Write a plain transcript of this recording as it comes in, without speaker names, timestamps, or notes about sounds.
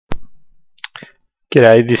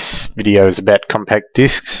G'day, this video is about compact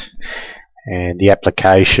discs, and the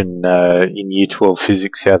application in Year 12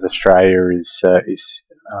 Physics South Australia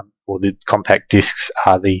or the compact discs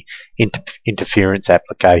are the interference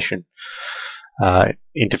application.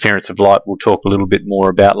 Interference of light we'll talk a little bit more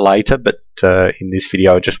about later, but in this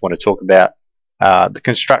video I just want to talk about the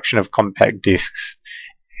construction of compact discs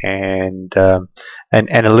and a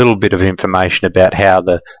little bit of information about how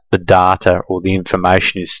the data or the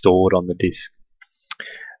information is stored on the disc.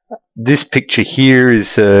 This picture here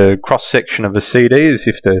is a cross-section of a CD, as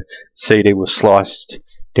if the CD was sliced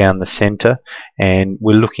down the center, and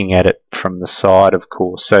we're looking at it from the side, of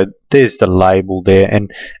course. So there's the label there,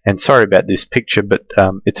 and sorry about this picture, but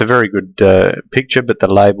it's a very good picture, but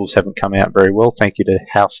the labels haven't come out very well. Thank you to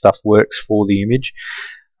How Stuff Works for the image.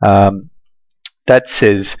 That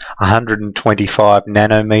says 125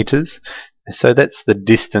 nanometers, so that's the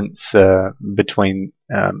distance between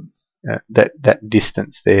that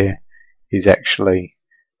distance there is actually,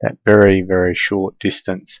 that very, very short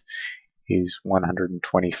distance is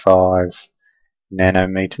 125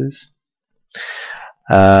 nanometers.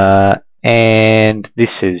 And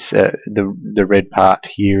this is the red part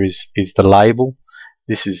here is the label.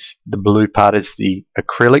 This is the blue part is the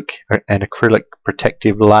acrylic, an acrylic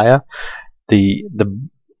protective layer. The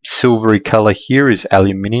silvery color here is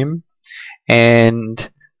aluminium, and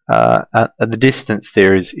the distance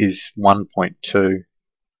there is 1.2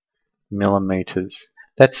 millimeters.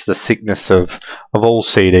 That's the thickness of all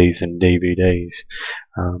CDs and DVDs,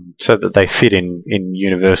 so that they fit in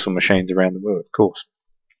universal machines around the world, of course.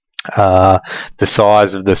 The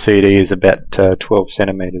size of the CD is about 12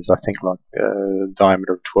 centimeters, I think, like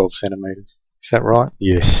diameter of 12 centimeters. Is that right?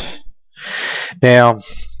 Yes. Now,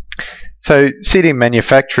 so CD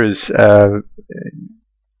manufacturers,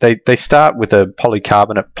 they start with a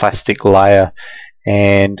polycarbonate plastic layer,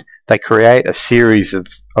 and they create a series of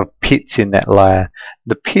pits in that layer.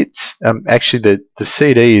 The pits, actually the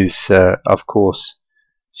CD is of course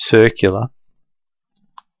circular,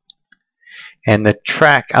 and the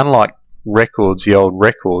track, unlike records, the old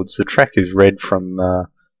records, the track is read from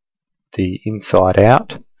the inside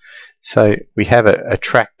out. So we have a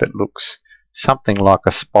track that looks something like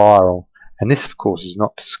a spiral, and this of course is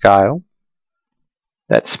not to scale.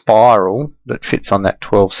 That spiral that fits on that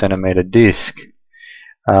 12 centimeter disc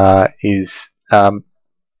is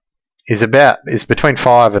between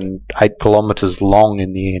 5 and 8 kilometers long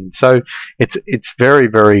in the end. So it's very,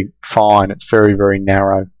 very fine. It's very, very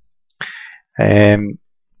narrow.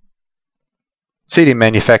 CD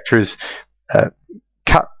manufacturers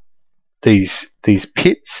cut these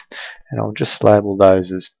pits, and I'll just label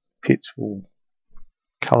those as pits. We'll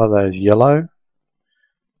color those yellow.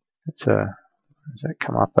 Does that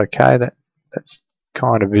come up okay? That's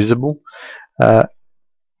kind of visible. They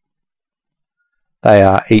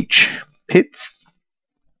are each pits,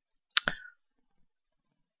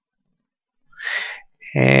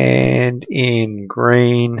 and in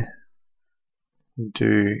green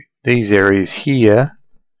do these areas here,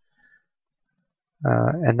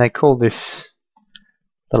 and they call this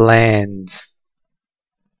the lands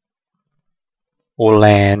or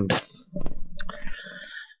land.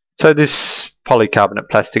 So this polycarbonate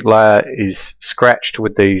plastic layer is scratched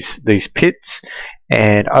with these pits,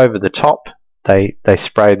 and over the top they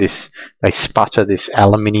spray this, they sputter this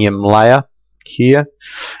aluminium layer here,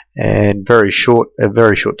 and a very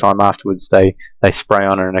short time afterwards they spray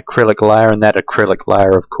on an acrylic layer, and that acrylic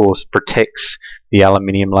layer of course protects the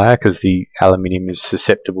aluminium layer because the aluminium is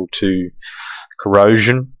susceptible to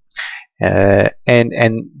corrosion, and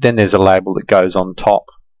then there's a label that goes on top,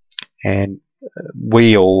 and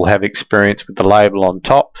we all have experience with the label on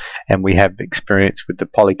top, and we have experience with the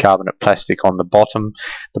polycarbonate plastic on the bottom.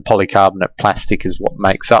 The polycarbonate plastic is what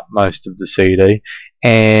makes up most of the CD,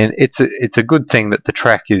 and it's a good thing that the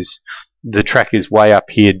track is way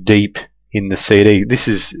up here deep in the CD. This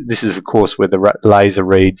is of course where the laser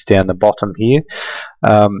reads down the bottom here.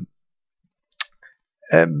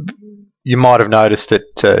 You might have noticed that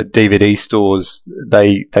DVD stores,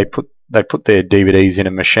 they put their DVDs in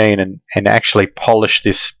a machine and actually polish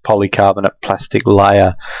this polycarbonate plastic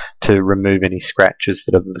layer to remove any scratches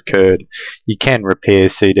that have occurred. You can repair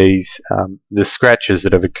CDs. The scratches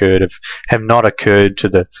that have occurred have not occurred to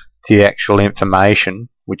the actual information,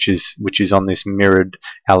 which is on this mirrored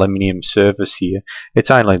aluminium surface here.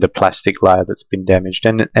 It's only the plastic layer that's been damaged,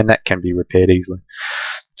 and that can be repaired easily.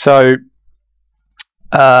 So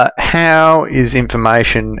how is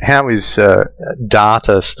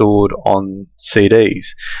data stored on CDs?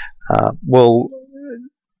 Well,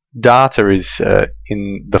 data is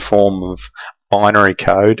in the form of binary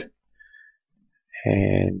code,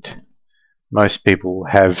 and most people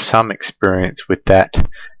have some experience with that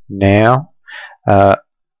now.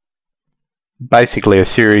 Basically a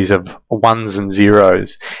series of ones and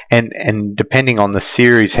zeros, and depending on the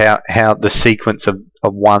series, how the sequence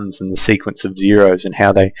of ones and the sequence of zeros and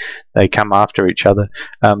how they come after each other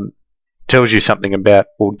tells you something about,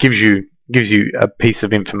 or gives you a piece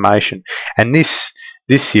of information. And this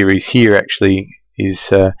series here actually is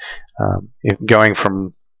going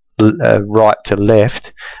from right to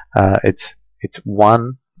left. It's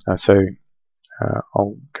 1, so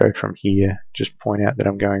I'll go from here, just point out that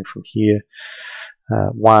I'm going from here.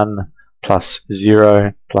 1 plus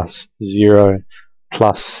 0 plus 0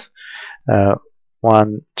 plus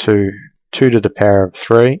 1, 2 to the power of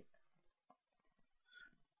 3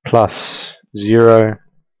 plus 0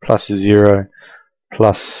 plus 0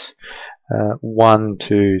 plus 1,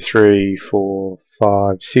 2, 3, 4,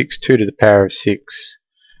 5, 6, 2 to the power of 6.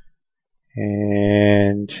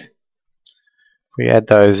 And we add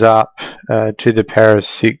those up, 2 to the power of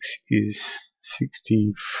 6 is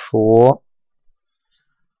 64,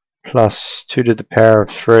 plus 2 to the power of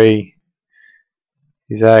 3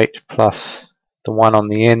 is 8, plus the 1 on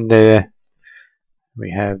the end there,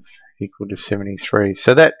 we have equal to 73.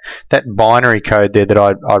 So that binary code there that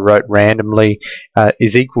I wrote randomly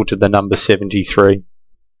is equal to the number 73.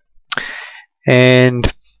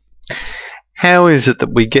 And how is it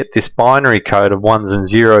that we get this binary code of ones and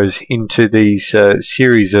zeros into these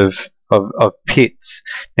series of pits?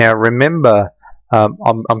 Now remember,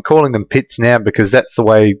 I'm calling them pits now because that's the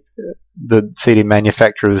way the CD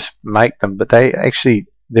manufacturers make them, but they're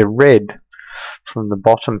red from the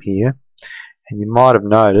bottom here, and you might have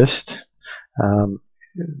noticed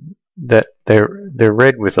that they're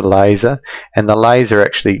red with a laser, and the laser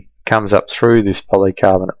actually comes up through this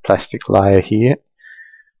polycarbonate plastic layer here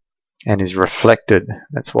and is reflected.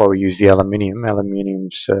 That's why we use the aluminium. Aluminium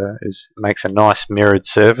makes a nice mirrored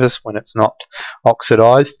surface when it's not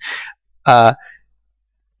oxidized.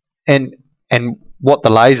 And what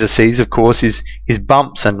the laser sees, of course, is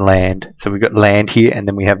bumps and land. So we've got land here, and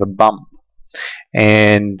then we have a bump.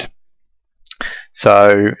 And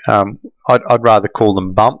so I'd rather call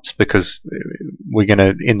them bumps, because we're going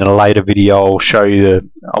to, in the later video, I'll show you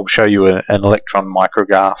an electron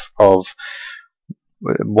micrograph of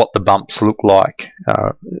what the bumps look like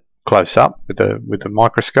close up with a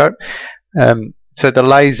microscope. So the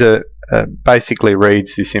laser basically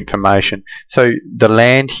reads this information. So the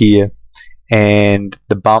land here and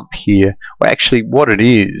the bump here, well, actually what it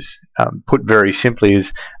is, put very simply,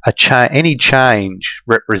 is any change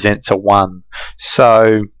represents a 1.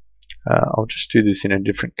 So I'll just do this in a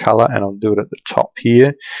different color, and I'll do it at the top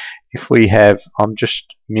here. If we have, I'm just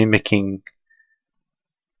mimicking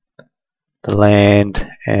the land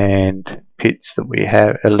and pits that we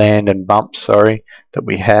have, land and bumps, sorry, that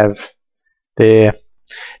we have there.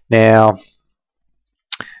 Now,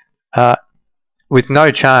 with no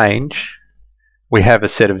change, we have a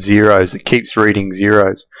set of zeros. It keeps reading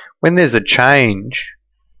zeros. When there's a change,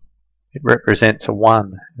 it represents a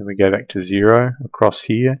 1. Then we go back to 0 across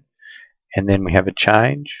here, and then we have a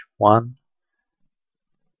change, 1,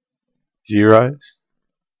 zeros,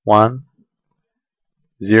 1,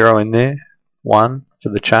 0 in there, 1 for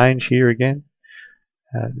the change here again,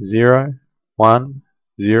 0, 1,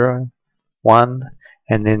 0, 1,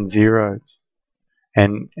 and then zeros.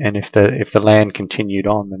 And if the land continued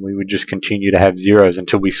on, then we would just continue to have zeros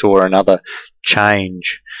until we saw another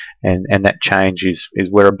change, and that change is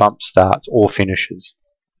where a bump starts or finishes.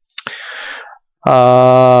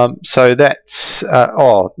 So that's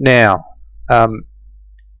now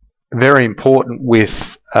very important with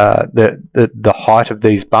the height of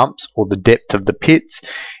these bumps, or the depth of the pits,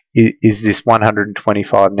 is this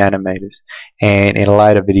 125 nanometers. And in a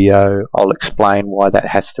later video, I'll explain why that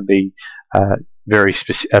has to be a very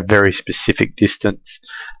specific distance.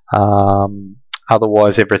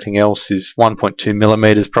 Otherwise, everything else is 1.2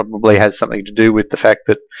 millimeters. Probably has something to do with the fact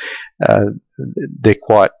that they're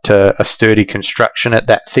quite a sturdy construction at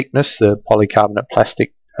that thickness. The polycarbonate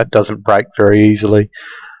plastic doesn't break very easily.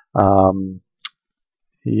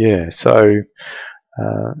 Yeah, so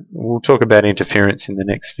we'll talk about interference in the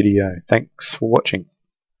next video. Thanks for watching.